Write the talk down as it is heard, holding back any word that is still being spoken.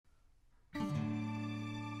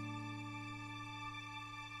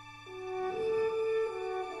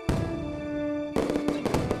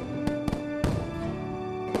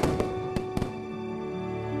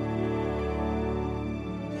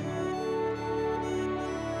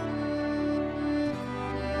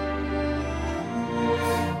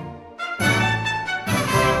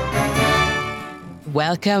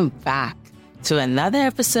Welcome back to another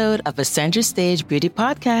episode of a Center Stage Beauty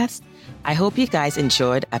Podcast. I hope you guys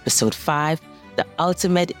enjoyed episode 5, the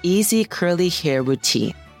ultimate easy curly hair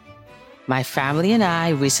routine. My family and I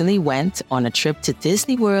recently went on a trip to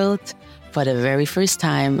Disney World for the very first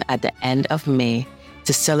time at the end of May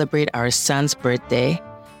to celebrate our son's birthday,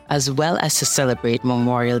 as well as to celebrate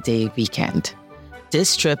Memorial Day weekend.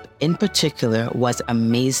 This trip in particular was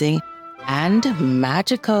amazing and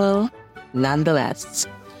magical nonetheless.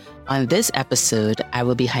 On this episode, I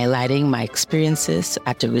will be highlighting my experiences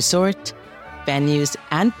at the resort, venues,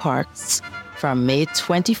 and parks from May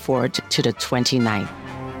 24th to the 29th.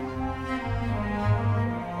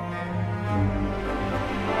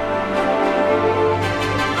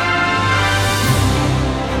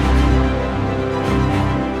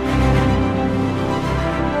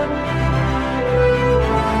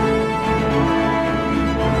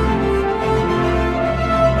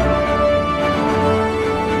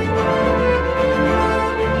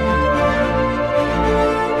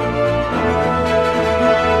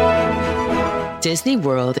 Disney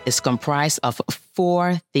World is comprised of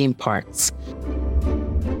 4 theme parks: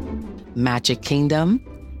 Magic Kingdom,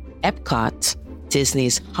 Epcot,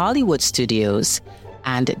 Disney's Hollywood Studios,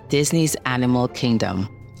 and Disney's Animal Kingdom.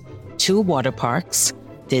 2 water parks,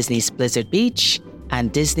 Disney's Blizzard Beach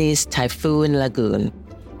and Disney's Typhoon Lagoon.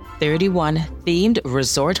 31 themed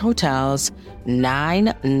resort hotels,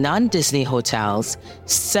 9 non-Disney hotels,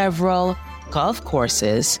 several golf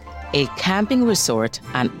courses, a camping resort,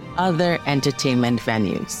 and other entertainment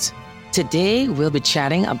venues. Today, we'll be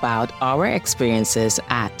chatting about our experiences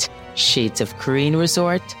at Shades of Green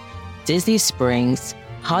Resort, Disney Springs,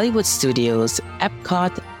 Hollywood Studios,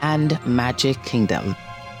 Epcot, and Magic Kingdom.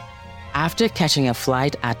 After catching a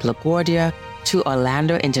flight at LaGuardia to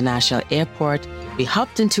Orlando International Airport, we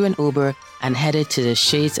hopped into an Uber and headed to the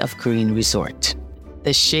Shades of Green Resort.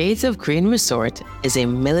 The Shades of Green Resort is a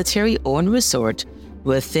military-owned resort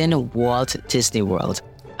within Walt Disney World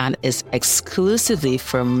and is exclusively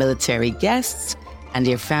for military guests and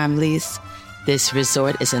their families. This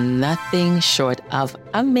resort is nothing short of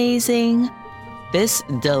amazing. This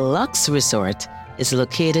deluxe resort is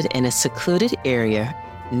located in a secluded area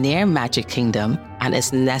near Magic Kingdom and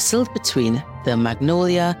is nestled between the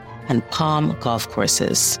Magnolia and Palm golf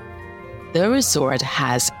courses. The resort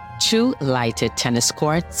has 2 lighted tennis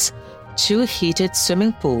courts, 2 heated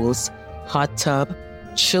swimming pools, hot tub,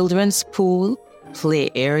 children's pool,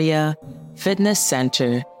 play area, fitness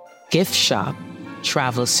center, gift shop,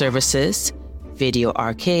 travel services, video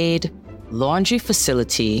arcade, laundry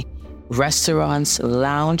facility, restaurants,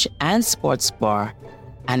 lounge and sports bar,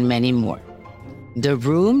 and many more. The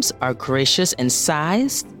rooms are gracious in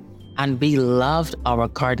size, and we loved our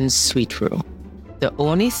garden suite room. The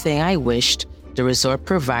only thing I wished the resort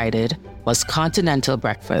provided was continental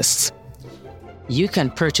breakfast. You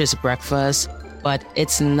can purchase breakfast, but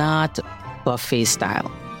it's not buffet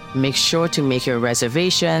style. Make sure to make your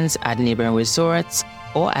reservations at neighboring resorts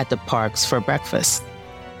or at the parks for breakfast.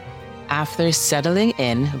 After settling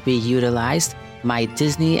in, we utilized My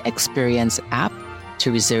Disney Experience app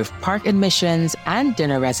to reserve park admissions and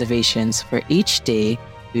dinner reservations for each day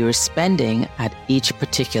we were spending at each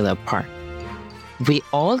particular park. We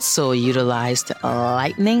also utilized a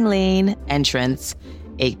Lightning Lane entrance.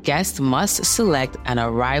 A guest must select an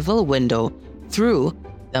arrival window through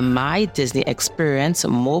the My Disney Experience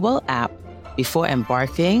mobile app before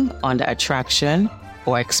embarking on the attraction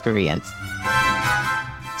or experience.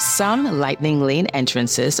 Some Lightning Lane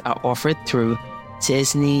entrances are offered through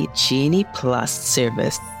Disney Genie Plus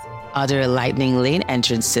service. Other Lightning Lane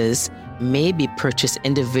entrances may be purchased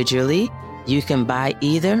individually. You can buy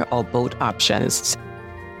either or both options.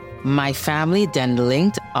 My family then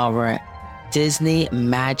linked our Disney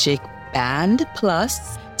Magic Band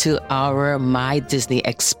Plus to our My Disney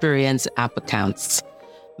Experience app accounts.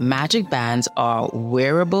 Magic bands are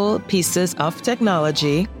wearable pieces of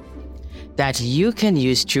technology that you can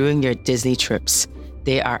use during your Disney trips.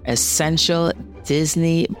 They are essential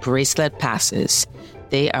Disney bracelet passes.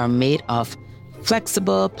 They are made of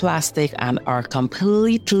flexible plastic and are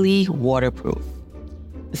completely waterproof.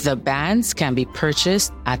 The bands can be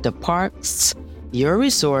purchased at the parks, your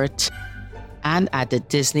resort, and at the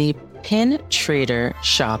Disney Pin Trader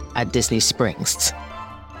shop at Disney Springs.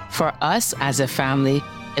 For us as a family,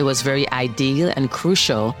 it was very ideal and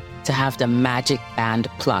crucial to have the Magic Band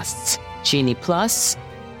Plus, Genie Plus,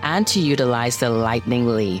 and to utilize the Lightning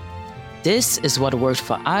Lane. This is what worked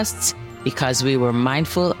for us because we were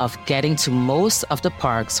mindful of getting to most of the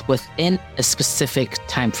parks within a specific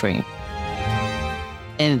time frame.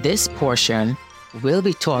 In this portion, we'll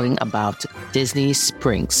be talking about Disney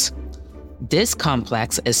Springs. This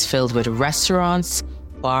complex is filled with restaurants,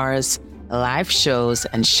 bars, live shows,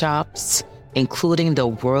 and shops, including the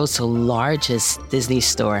world's largest Disney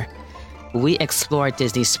store. We explored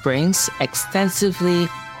Disney Springs extensively,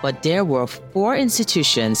 but there were 4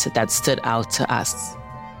 institutions that stood out to us.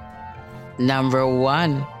 Number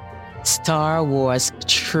 1, Star Wars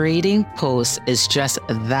Trading Post is just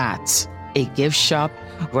that, a gift shop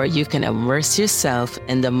where you can immerse yourself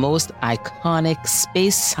in the most iconic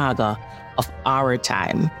space saga of our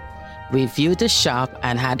time. We viewed the shop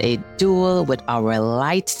and had a duel with our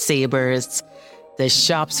lightsabers. The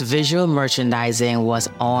shop's visual merchandising was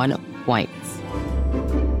on point.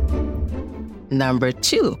 Number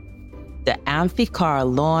 2, the Amphicar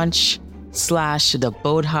launch / the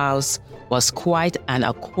boathouse was quite an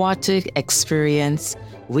aquatic experience.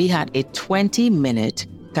 We had a 20-minute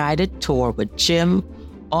guided tour with Jim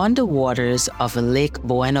on the waters of Lake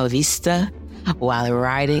Buena Vista while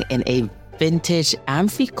riding in a vintage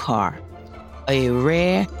Amphicar, a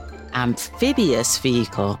rare amphibious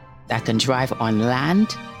vehicle that can drive on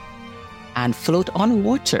land and float on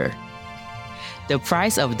water. The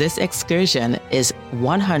price of this excursion is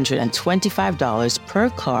 $125 per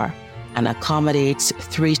car and accommodates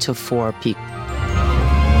 3 to 4 people.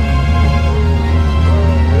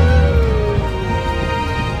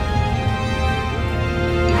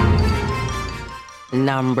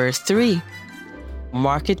 Number 3,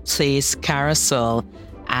 Marketplace Carousel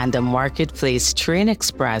and the Marketplace Train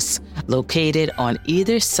Express, located on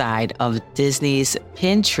either side of Disney's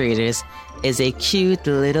Pin Traders, is a cute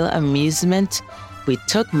little amusement. We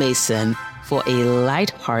took Mason for a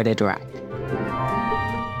light-hearted ride.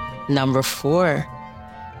 Number 4,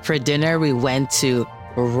 for dinner we went to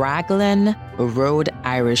Raglan Road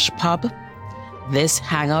Irish Pub. This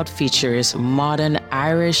hangout features modern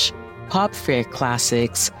Irish pub fare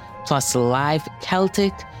classics plus live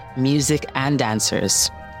Celtic music and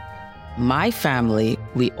dancers. My family,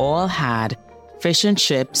 we all had fish and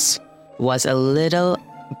chips, was a little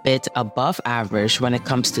bit above average when it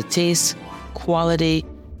comes to taste, quality,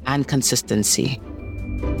 and consistency.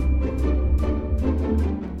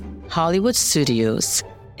 Hollywood Studios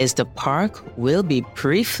is the park we'll be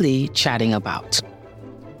briefly chatting about.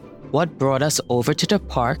 What brought us over to the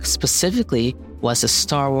park specifically was the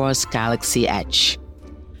Star Wars Galaxy Edge.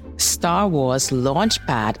 Star Wars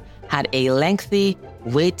Launchpad had a lengthy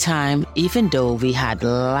wait time even though we had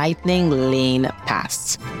Lightning Lane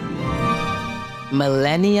Pass.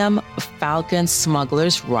 Millennium Falcon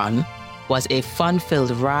Smuggler's Run was a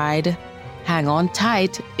fun-filled ride. Hang on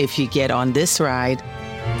tight if you get on this ride.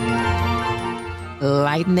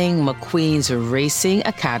 Lightning McQueen's Racing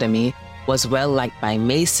Academy was well liked by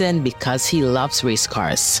Mason because he loves race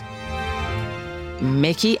cars.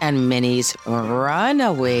 Mickey and Minnie's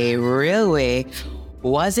Runaway Railway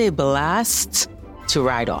was a blast to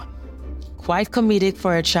ride on. Quite comedic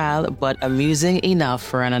for a child, but amusing enough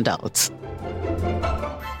for an adult.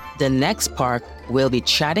 The next park we'll be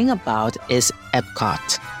chatting about is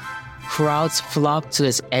Epcot. Crowds flock to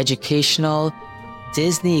its educational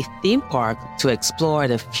Disney theme park to explore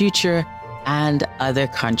the future and other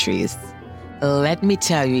countries. Let me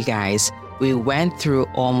tell you guys, we went through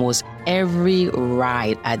almost every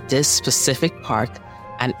ride at this specific park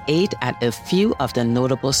and ate at a few of the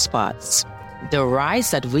notable spots. The rides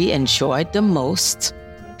that we enjoyed the most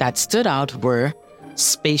that stood out were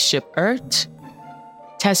Spaceship Earth,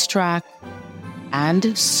 Test Track,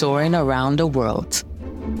 and Soaring Around the World.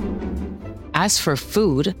 As for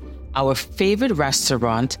food, our favorite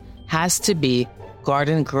restaurant has to be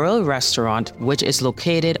Garden Grill Restaurant, which is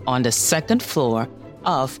located on the 2nd floor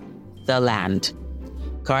of The Land.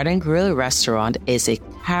 Garden Grill Restaurant is a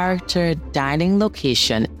character dining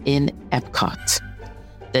location in Epcot.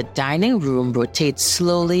 The dining room rotates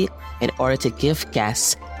slowly in order to give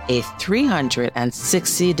guests a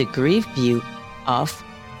 360-degree view of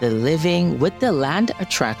the Living with the Land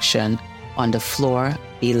attraction on the floor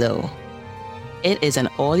below. It is an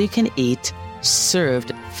all-you-can-eat,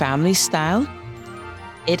 served family style.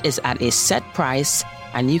 It is at a set price,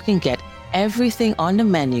 and you can get everything on the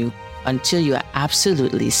menu until you are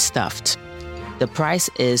absolutely stuffed. The price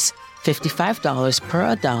is $55 per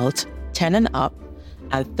adult, 10 and up,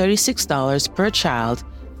 and $36 per child,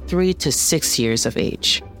 3 to 6 years of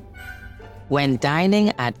age. When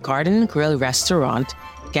dining at Garden Grill Restaurant,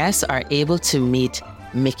 guests are able to meet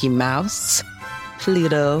Mickey Mouse,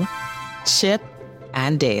 Pluto, Chip,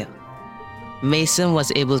 and Dale. Mason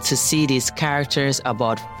was able to see these characters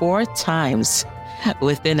about 4 times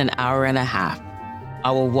within an hour and a half.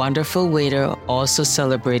 Our wonderful waiter also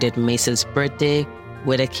celebrated Mason's birthday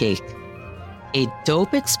with a cake. A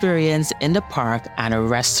dope experience in the park and a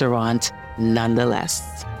restaurant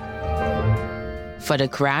nonetheless. For the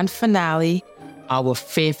grand finale, our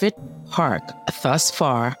favorite park thus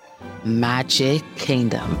far, Magic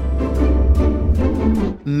Kingdom.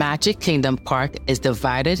 Magic Kingdom Park is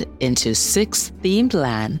divided into 6 themed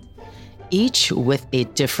lands, each with a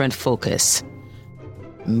different focus.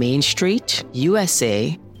 Main Street,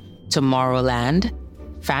 USA, Tomorrowland,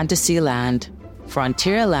 Fantasyland,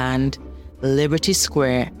 Frontierland, Liberty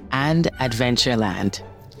Square, and Adventureland.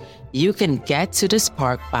 You can get to this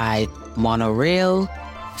park by monorail,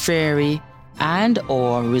 ferry,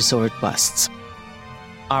 and/or resort bus.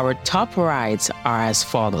 Our top rides are as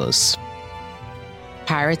follows: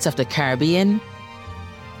 Pirates of the Caribbean,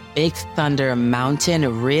 Big Thunder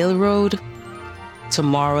Mountain Railroad,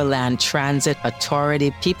 Tomorrowland Transit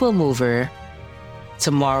Authority People Mover,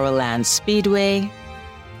 Tomorrowland Speedway,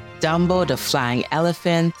 Dumbo the Flying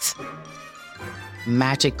Elephant,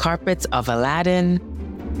 Magic Carpets of Aladdin,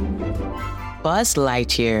 Buzz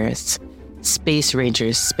Lightyear's Space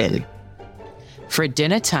Rangers Spin. For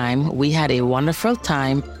dinner time, we had a wonderful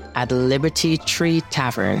time at Liberty Tree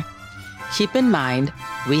Tavern. Keep in mind,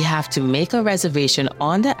 we have to make a reservation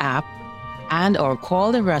on the app and/or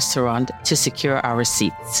call the restaurant to secure our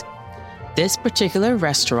seats. This particular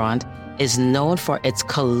restaurant is known for its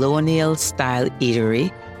colonial-style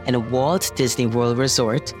eatery in Walt Disney World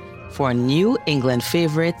Resort for New England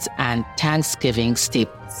favorites and Thanksgiving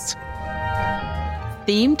staples.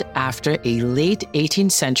 Themed after a late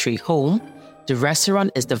 18th century home, the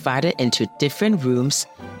restaurant is divided into different rooms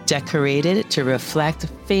decorated to reflect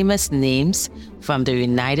famous names from the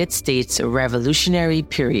United States Revolutionary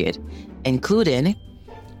period, including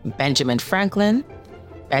Benjamin Franklin,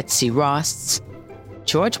 Betsy Ross,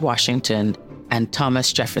 George Washington, and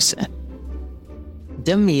Thomas Jefferson.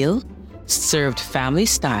 The meal, served family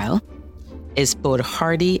style, is both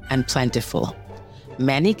hearty and plentiful.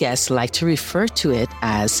 Many guests like to refer to it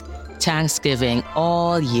as Thanksgiving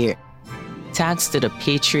all year, thanks to the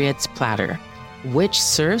Patriots platter, which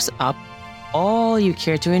serves up all you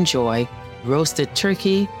care to enjoy: roasted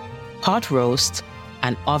turkey, pot roast,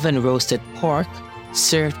 and oven-roasted pork,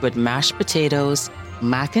 served with mashed potatoes,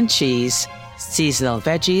 mac and cheese, seasonal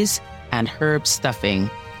veggies, and herb stuffing.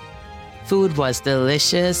 Food was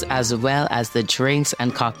delicious, as well as the drinks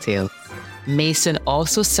and cocktails. Mason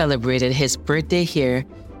also celebrated his birthday here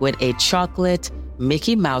with a chocolate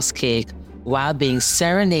Mickey Mouse cake while being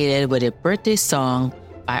serenaded with a birthday song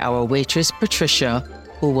by our waitress Patricia,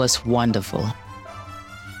 who was wonderful.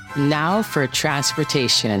 Now for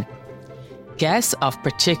transportation. Guests of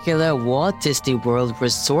particular Walt Disney World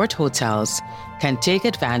Resort hotels can take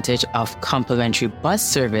advantage of complimentary bus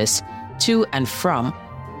service to and from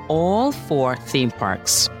all 4 theme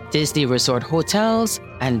parks, Disney Resort Hotels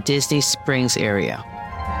and Disney Springs area.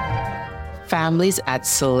 Families at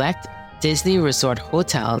select Disney Resort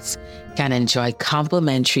Hotels can enjoy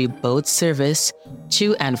complimentary boat service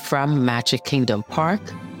to and from Magic Kingdom Park,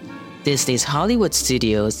 Disney's Hollywood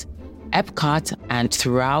Studios, Epcot, and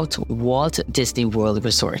throughout Walt Disney World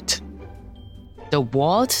Resort. The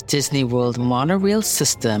Walt Disney World monorail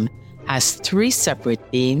system has 3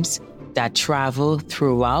 separate beams that travel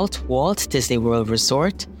throughout Walt Disney World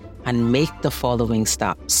Resort and make the following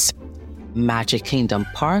stops: Magic Kingdom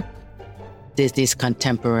Park, Disney's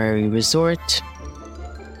Contemporary Resort,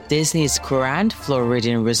 Disney's Grand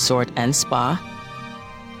Floridian Resort and Spa,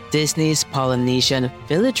 Disney's Polynesian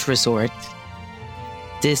Village Resort,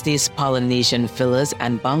 Disney's Polynesian Villas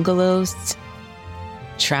and Bungalows,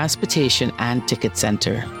 Transportation and Ticket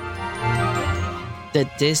Center. The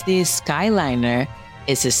Disney Skyliner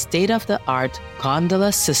is a state-of-the-art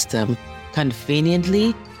gondola system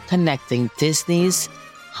conveniently connecting Disney's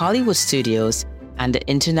Hollywood Studios and the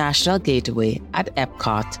International Gateway at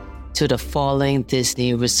Epcot to the following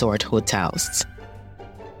Disney Resort hotels: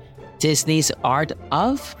 Disney's Art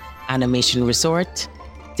of Animation Resort,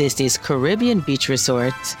 Disney's Caribbean Beach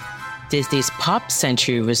Resort, Disney's Pop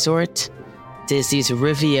Century Resort, Disney's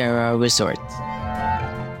Riviera Resort.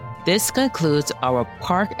 This concludes our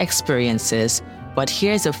park experiences, but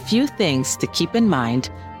here's a few things to keep in mind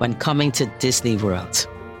when coming to Disney World.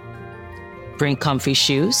 Bring comfy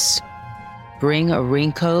shoes, bring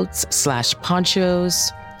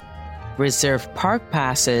raincoats/ponchos, reserve park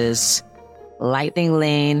passes, Lightning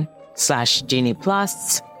Lane/Genie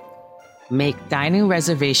Plus, make dining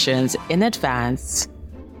reservations in advance,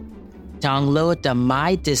 download the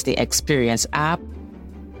My Disney Experience app,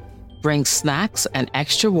 bring snacks and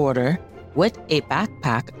extra water with a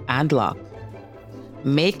backpack and lock.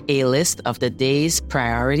 Make a list of the day's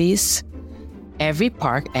priorities. Every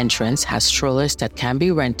park entrance has strollers that can be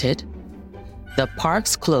rented. The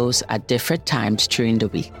parks close at different times during the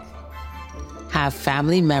week. have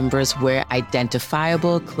family members wear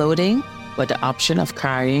identifiable clothing with the option of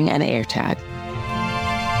carrying an AirTag.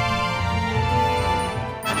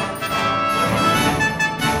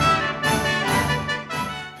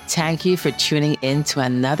 Thank you for tuning in to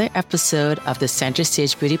another episode of the Center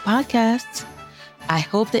Stage Beauty Podcast. I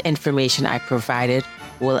hope the information I provided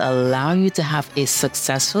will allow you to have a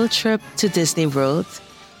successful trip to Disney World.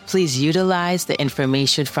 Please utilize the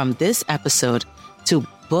information from this episode to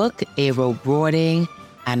book a rewarding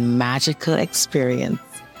and magical experience.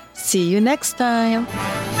 See you next time.